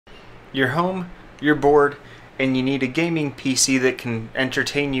You're home, you're bored, and you need a gaming PC that can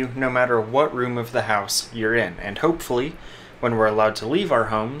entertain you no matter what room of the house you're in. And hopefully, when we're allowed to leave our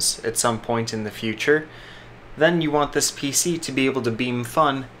homes at some point in the future, then you want this PC to be able to beam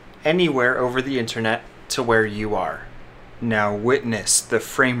fun anywhere over the internet to where you are. Now witness the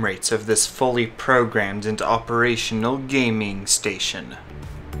frame rates of this fully programmed and operational gaming station.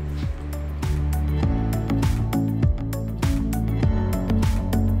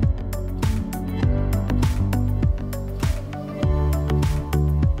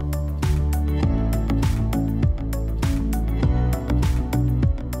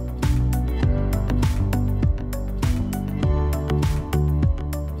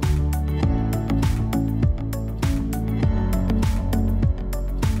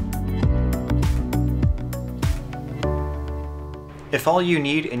 If all you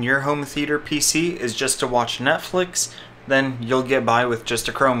need in your home theater PC is just to watch Netflix, then you'll get by with just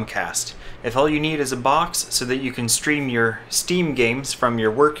a Chromecast. If all you need is a box so that you can stream your Steam games from your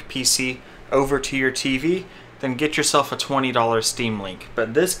work PC over to your TV, then get yourself a $20 Steam Link.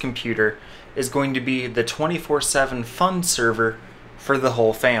 But this computer is going to be the 24/7 fun server for the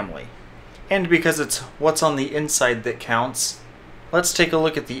whole family. And because it's what's on the inside that counts, let's take a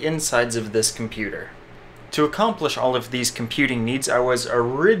look at the insides of this computer. To accomplish all of these computing needs, I was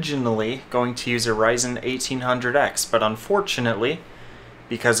originally going to use a Ryzen 1800X, but unfortunately,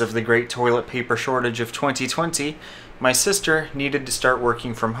 because of the great toilet paper shortage of 2020, my sister needed to start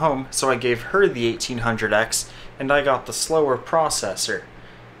working from home, so I gave her the 1800X, and I got the slower processor,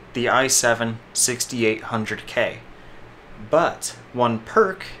 the i7-6800K. But one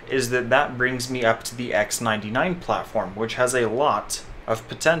perk is that that brings me up to the X99 platform, which has a lot of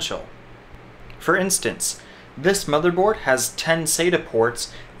potential. For instance, this motherboard has 10 SATA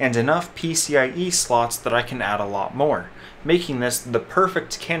ports and enough PCIe slots that I can add a lot more, making this the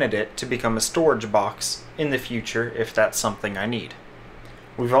perfect candidate to become a storage box in the future if that's something I need.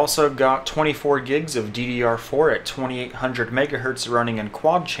 We've also got 24 gigs of DDR4 at 2800 MHz running in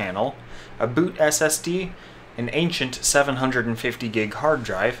quad channel, a boot SSD, an ancient 750 gig hard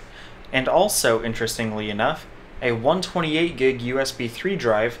drive, and also, interestingly enough, a 128 gig USB 3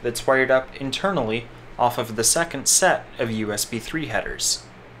 drive that's wired up internally off of the second set of USB 3 headers.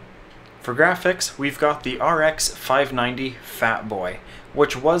 For graphics, we've got the RX 590 Fat Boy,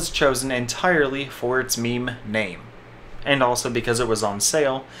 which was chosen entirely for its meme name, and also because it was on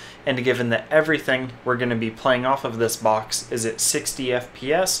sale, and given that everything we're going to be playing off of this box is at 60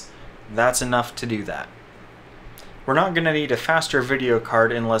 FPS, that's enough to do that. We're not going to need a faster video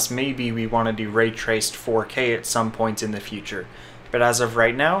card unless maybe we want to do ray-traced 4K at some point in the future. But as of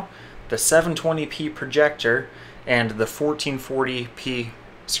right now, the 720p projector and the 1440p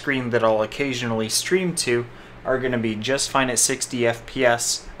screen that I'll occasionally stream to are going to be just fine at 60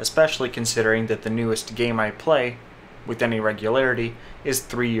 FPS, especially considering that the newest game I play, with any regularity, is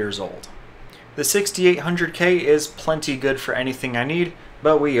 3 years old. The 6800K is plenty good for anything I need,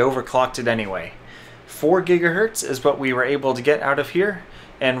 but we overclocked it anyway. 4 GHz is what we were able to get out of here,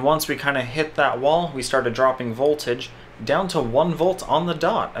 and once we kind of hit that wall, we started dropping voltage down to 1 volt on the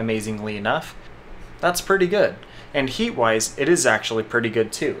dot, amazingly enough. That's pretty good. And heat-wise, it is actually pretty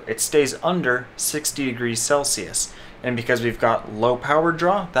good too. It stays under 60 degrees Celsius, and because we've got low power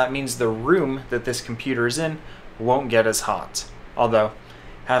draw, that means the room that this computer is in won't get as hot. Although,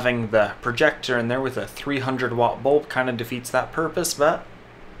 having the projector in there with a 300 watt bulb kind of defeats that purpose, but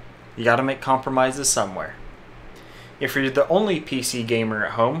you gotta make compromises somewhere. If you're the only PC gamer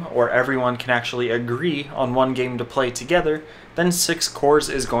at home, or everyone can actually agree on one game to play together, then 6 cores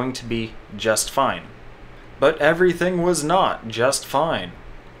is going to be just fine. But everything was not just fine.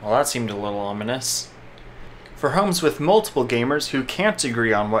 Well, that seemed a little ominous. For homes with multiple gamers who can't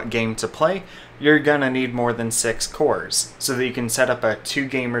agree on what game to play, you're gonna need more than 6 cores, so that you can set up a 2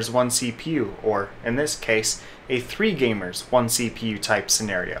 gamers 1 CPU, or in this case, a 3 gamers 1 CPU type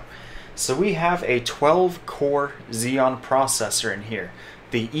scenario. So we have a 12-core Xeon processor in here,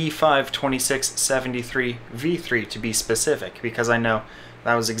 the E5-2673V3 to be specific, because I know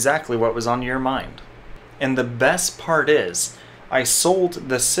that was exactly what was on your mind. And the best part is, I sold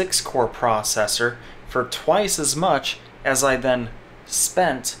the 6-core processor for twice as much as I then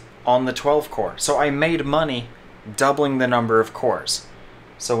spent on the 12-core. So I made money doubling the number of cores.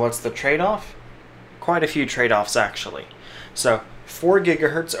 So what's the trade-off? Quite a few trade-offs actually. So 4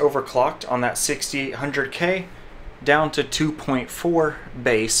 GHz overclocked on that 6800K, down to 2.4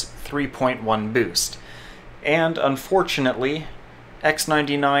 base, 3.1 boost. And unfortunately,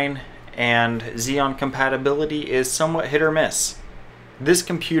 X99 and Xeon compatibility is somewhat hit or miss. This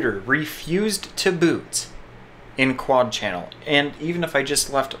computer refused to boot in quad channel. And even if I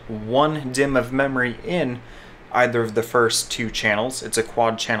just left one DIMM of memory in either of the first two channels, it's a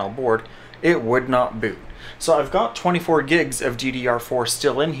quad channel board, it would not boot. So I've got 24 gigs of DDR4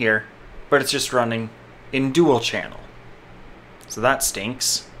 still in here, but it's just running in dual channel. So that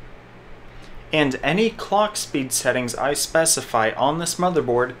stinks. And any clock speed settings I specify on this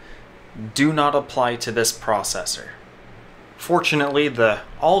motherboard do not apply to this processor. Fortunately, the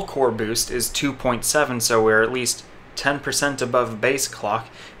all-core boost is 2.7, so we're at least 10% above base clock,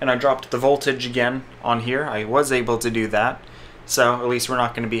 and I dropped the voltage again on here. I was able to do that, so at least we're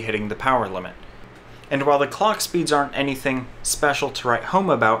not going to be hitting the power limit. And while the clock speeds aren't anything special to write home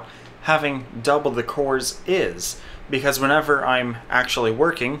about, having double the cores is, because whenever I'm actually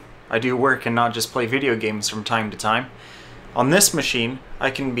working, I do work and not just play video games from time to time, on this machine I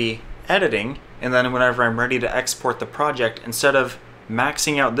can be editing, and then whenever I'm ready to export the project, instead of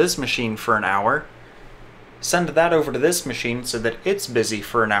maxing out this machine for an hour, send that over to this machine so that it's busy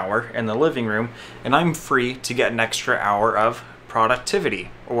for an hour in the living room, and I'm free to get an extra hour of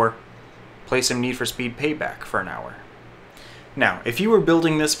productivity, or play some Need for Speed Payback for an hour. Now, if you were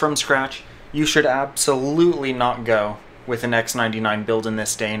building this from scratch, you should absolutely not go with an X99 build in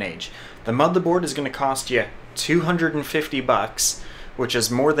this day and age. The motherboard is going to cost you $250, which is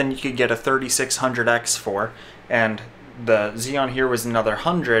more than you could get a 3600X for, and the Xeon here was another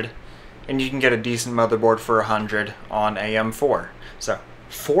 100, and you can get a decent motherboard for 100 on AM4. So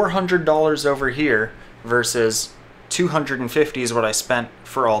 $400 over here versus $250 is what I spent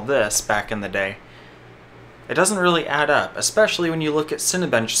for all this back in the day. It doesn't really add up, especially when you look at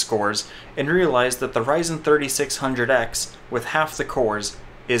Cinebench scores and realize that the Ryzen 3600X with half the cores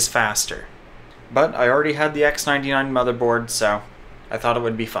is faster. But I already had the X99 motherboard, so I thought it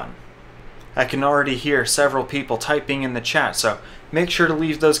would be fun. I can already hear several people typing in the chat, so make sure to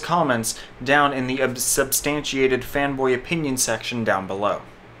leave those comments down in the substantiated fanboy opinion section down below.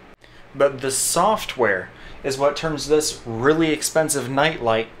 But the software is what turns this really expensive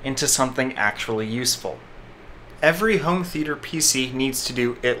nightlight into something actually useful. Every home theater PC needs to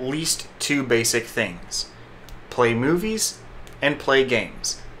do at least two basic things: play movies and play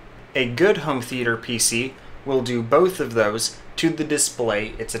games. A good home theater PC will do both of those to the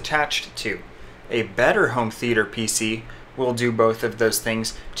display it's attached to. A better home theater PC will do both of those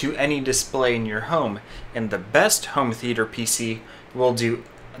things to any display in your home, and the best home theater PC will do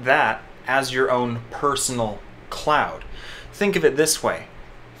that as your own personal cloud. Think of it this way.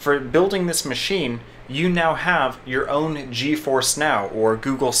 For building this machine, you now have your own GeForce Now or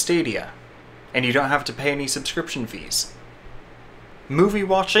Google Stadia, and you don't have to pay any subscription fees. Movie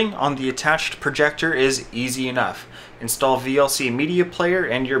watching on the attached projector is easy enough. Install VLC Media Player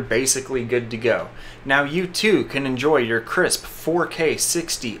and you're basically good to go. Now you too can enjoy your crisp 4K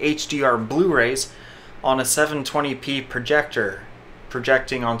 60 HDR Blu-rays on a 720p projector,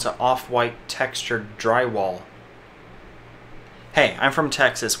 projecting onto off-white textured drywall. Hey, I'm from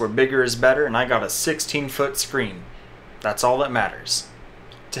Texas where bigger is better, and I got a 16-foot screen. That's all that matters.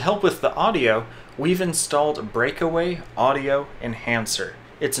 To help with the audio, we've installed Breakaway Audio Enhancer.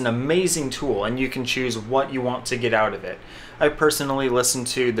 It's an amazing tool, and you can choose what you want to get out of it. I personally listen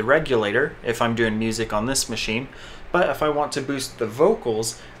to the regulator if I'm doing music on this machine, but if I want to boost the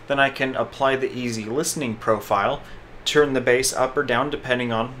vocals, then I can apply the easy listening profile, turn the bass up or down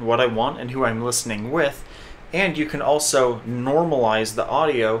depending on what I want and who I'm listening with, and you can also normalize the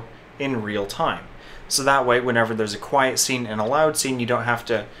audio in real time. So that way, whenever there's a quiet scene and a loud scene, you don't have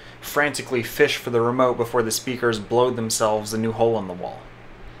to frantically fish for the remote before the speakers blow themselves a new hole in the wall.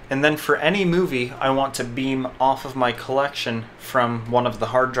 And then for any movie I want to beam off of my collection from one of the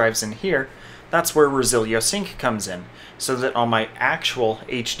hard drives in here, that's where Resilio Sync comes in, so that on my actual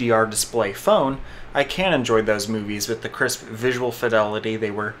HDR display phone, I can enjoy those movies with the crisp visual fidelity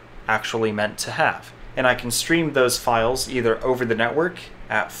they were actually meant to have. And I can stream those files either over the network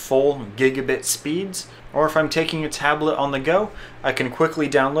at full gigabit speeds, or if I'm taking a tablet on the go, I can quickly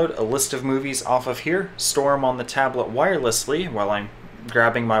download a list of movies off of here, store them on the tablet wirelessly while I'm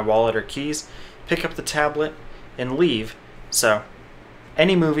grabbing my wallet or keys, pick up the tablet, and leave. So,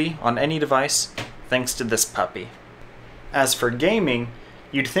 any movie on any device, thanks to this puppy. As for gaming,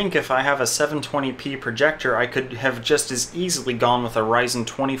 you'd think if I have a 720p projector, I could have just as easily gone with a Ryzen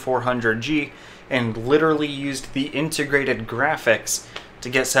 2400G and literally used the integrated graphics to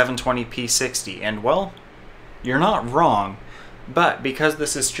get 720p 60. And well, you're not wrong, but because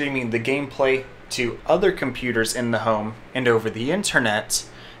this is streaming the gameplay to other computers in the home and over the internet,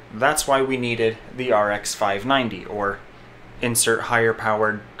 that's why we needed the RX 590, or insert higher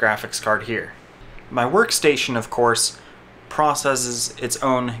powered graphics card here. My workstation, of course, processes its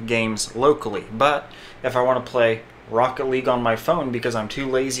own games locally. But if I want to play Rocket League on my phone because I'm too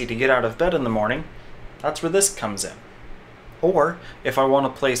lazy to get out of bed in the morning, that's where this comes in. Or if I want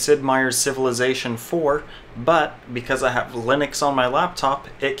to play Sid Meier's Civilization 4, but because I have Linux on my laptop,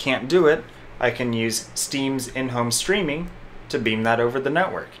 it can't do it, I can use Steam's in-home streaming to beam that over the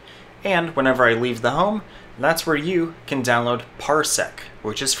network. And whenever I leave the home, that's where you can download Parsec,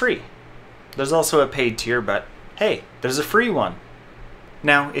 which is free. There's also a paid tier, but hey, there's a free one.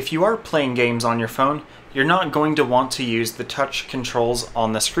 Now, if you are playing games on your phone, you're not going to want to use the touch controls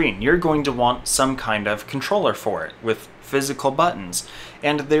on the screen. You're going to want some kind of controller for it, with physical buttons.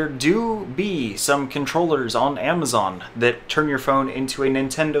 And there do be some controllers on Amazon that turn your phone into a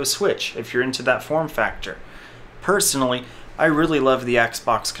Nintendo Switch, if you're into that form factor. Personally, I really love the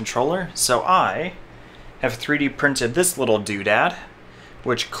Xbox controller, so I have 3D printed this little doodad,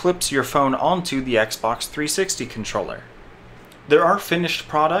 which clips your phone onto the Xbox 360 controller. There are finished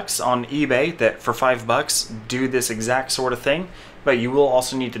products on eBay that for $5 do this exact sort of thing, but you will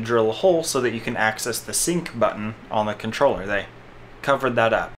also need to drill a hole so that you can access the sync button on the controller. They covered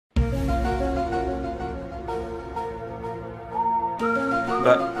that up.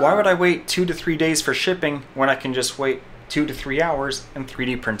 But why would I wait 2 to 3 days for shipping when I can just wait 2 to 3 hours and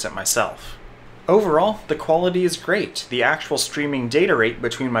 3D print it myself? Overall, the quality is great. The actual streaming data rate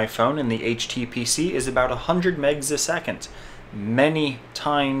between my phone and the HTPC is about 100 megs a second, many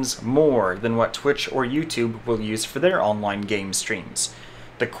times more than what Twitch or YouTube will use for their online game streams.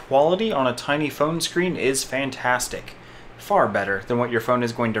 The quality on a tiny phone screen is fantastic, far better than what your phone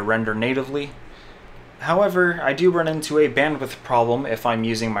is going to render natively. However, I do run into a bandwidth problem if I'm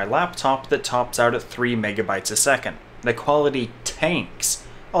using my laptop that tops out at 3 megabytes a second. The quality tanks,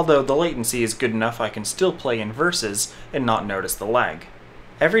 although the latency is good enough I can still play in verses and not notice the lag.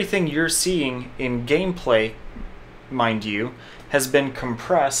 Everything you're seeing in gameplay, mind you, has been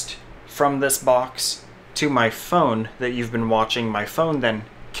compressed from this box to my phone that you've been watching. My phone then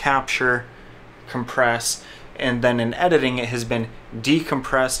capture, compress, and then in editing it has been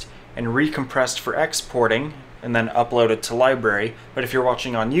decompressed and recompressed for exporting and then uploaded to library. But if you're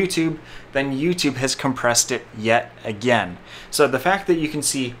watching on YouTube, then YouTube has compressed it yet again. So the fact that you can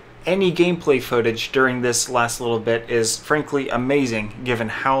see any gameplay footage during this last little bit is frankly amazing given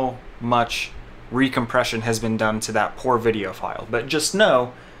how much recompression has been done to that poor video file. But just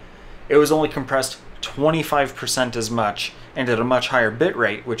know, it was only compressed 25% as much and at a much higher bit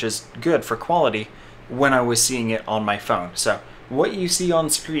rate, which is good for quality, when I was seeing it on my phone. So what you see on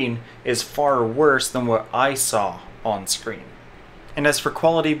screen is far worse than what I saw on screen. And as for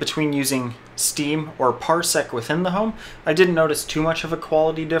quality between using Steam or Parsec within the home, I didn't notice too much of a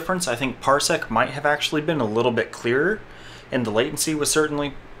quality difference. I think Parsec might have actually been a little bit clearer, and the latency was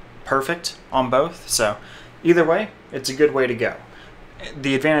certainly perfect on both. So either way, it's a good way to go.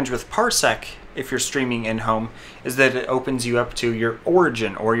 The advantage with Parsec, if you're streaming in-home, is that it opens you up to your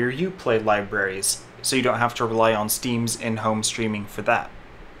Origin or your Uplay libraries, so you don't have to rely on Steam's in-home streaming for that.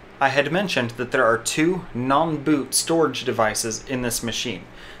 I had mentioned that there are 2 non-boot storage devices in this machine.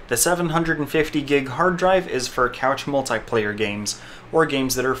 The 750 gig hard drive is for couch multiplayer games or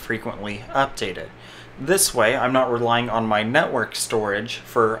games that are frequently updated. This way, I'm not relying on my network storage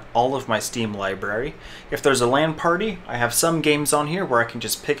for all of my Steam library. If there's a LAN party, I have some games on here where I can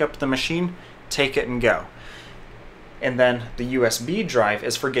just pick up the machine, take it, and go. And then the USB drive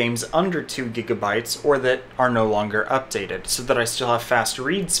is for games under 2 gigabytes or that are no longer updated, so that I still have fast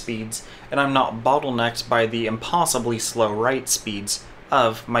read speeds and I'm not bottlenecked by the impossibly slow write speeds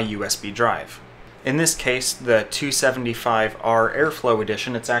of my USB drive. In this case, the 275R Airflow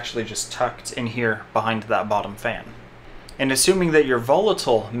edition, it's actually just tucked in here behind that bottom fan. And assuming that your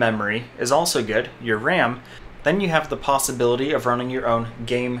volatile memory is also good, your RAM, then you have the possibility of running your own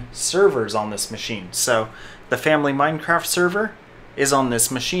game servers on this machine. So the family Minecraft server is on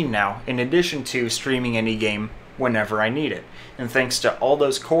this machine now, in addition to streaming any game whenever I need it. And thanks to all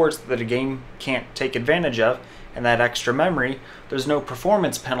those cores that a game can't take advantage of, and that extra memory, there's no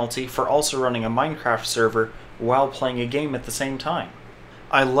performance penalty for also running a Minecraft server while playing a game at the same time.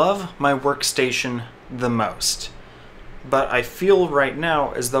 I love my workstation the most, but I feel right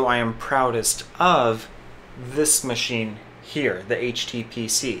now as though I am proudest of this machine here, the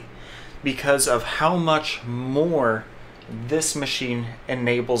HTPC, because of how much more this machine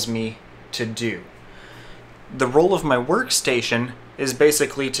enables me to do. The role of my workstation is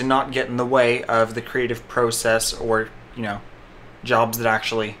basically to not get in the way of the creative process or, jobs that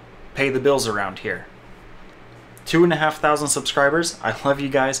actually pay the bills around here. 2,500 subscribers, I love you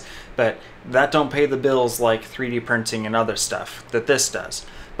guys, but that don't pay the bills like 3D printing and other stuff that this does.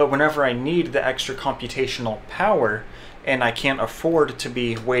 But whenever I need the extra computational power, and I can't afford to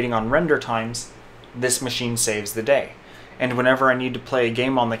be waiting on render times, this machine saves the day. And whenever I need to play a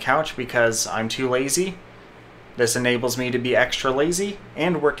game on the couch because I'm too lazy, this enables me to be extra lazy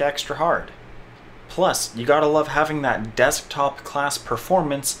and work extra hard. Plus, you gotta love having that desktop class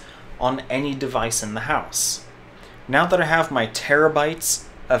performance on any device in the house. Now that I have my terabytes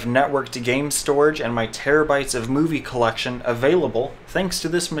of networked game storage and my terabytes of movie collection available thanks to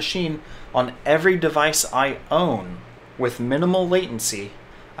this machine on every device I own with minimal latency,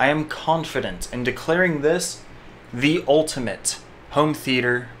 I am confident in declaring this the ultimate home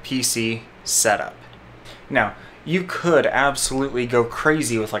theater PC setup. Now, you could absolutely go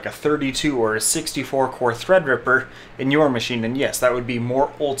crazy with like a 32 or a 64 core Threadripper in your machine, and yes, that would be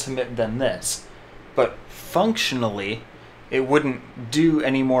more ultimate than this. But functionally, it wouldn't do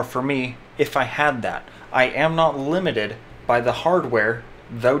any more for me if I had that. I am not limited by the hardware,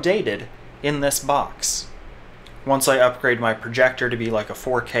 though dated, in this box. Once I upgrade my projector to be like a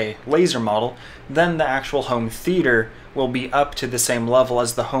 4K laser model, then the actual home theater will be up to the same level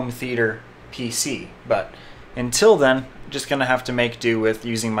as the home theater PC. But until then, I'm just gonna have to make do with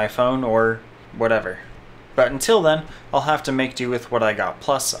using my phone or whatever. But until then, I'll have to make do with what I got.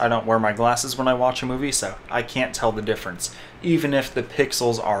 Plus, I don't wear my glasses when I watch a movie, so I can't tell the difference, even if the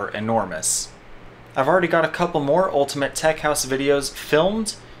pixels are enormous. I've already got a couple more Ultimate Tech House videos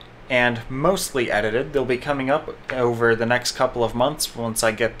filmed and mostly edited. They'll be coming up over the next couple of months once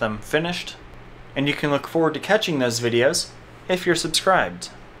I get them finished. And you can look forward to catching those videos if you're subscribed.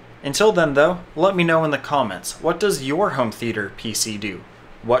 Until then though, let me know in the comments, what does your home theater PC do?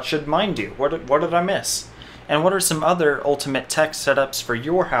 What should mine do? What did I miss? And what are some other ultimate tech setups for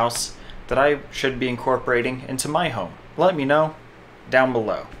your house that I should be incorporating into my home? Let me know down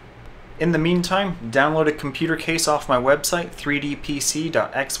below. In the meantime, download a computer case off my website,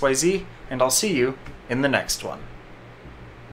 3dpc.xyz, and I'll see you in the next one.